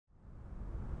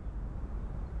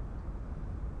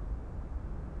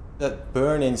That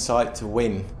burn inside to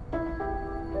win.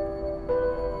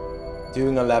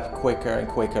 Doing a lap quicker and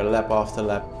quicker, lap after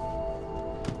lap.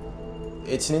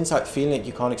 It's an inside feeling that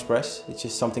you can't express. It's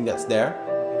just something that's there.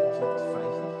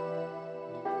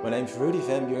 My name's Rudy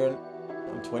van Buren.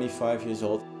 I'm 25 years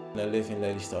old and I live in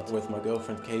Lelystad with my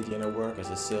girlfriend Katie and I work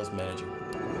as a sales manager.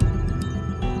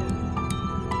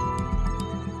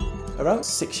 Around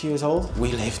 6 years old,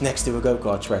 we lived next to a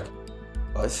go-kart track.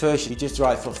 At first you just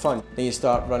drive for fun, then you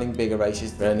start running bigger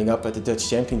races, ending up at the Dutch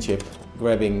Championship,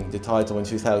 grabbing the title in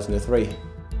 2003.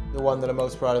 The one that I'm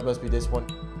most proud of must be this one.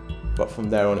 But from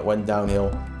there on it went downhill.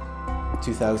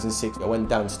 2006 I went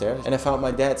downstairs and I found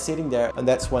my dad sitting there, and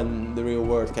that's when the real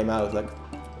word came out, like,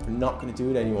 we're not going to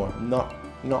do it anymore, I'm not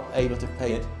able to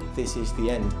pay it, this is the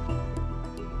end.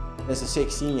 As a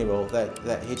 16-year-old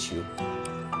that hits you.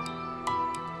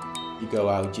 You go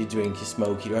out, you drink, you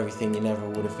smoke, you do everything you never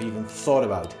would have even thought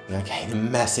about. I gained a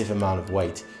massive amount of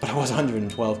weight, but I was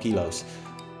 112 kilos.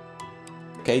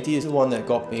 Katie is the one that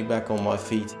got me back on my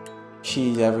feet.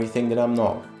 She's everything that I'm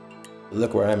not.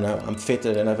 Look where I am now, I'm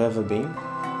fitter than I've ever been.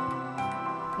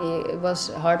 It was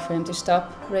hard for him to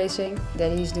stop racing.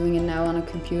 That he's doing it now on a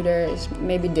computer is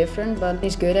maybe different, but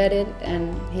he's good at it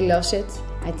and he loves it.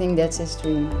 I think that's his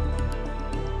dream.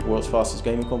 World's fastest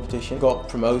gaming competition, got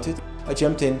promoted. I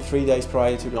jumped in 3 days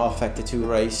prior to the rFactor 2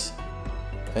 race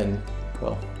and,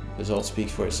 well, the result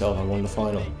speaks for itself, I won the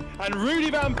final. And Rudy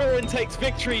van Buren takes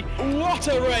victory. What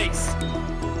a race!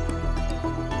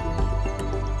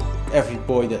 Every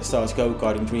boy that starts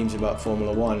go-karting dreams about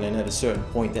Formula 1, and at a certain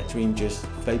point that dream just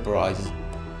vaporizes.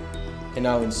 And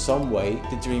now in some way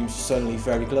the dream's suddenly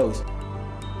very close.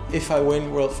 If I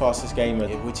win World Fastest Gamer,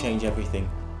 it would change everything.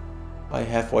 I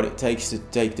have what it takes to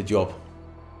take the job.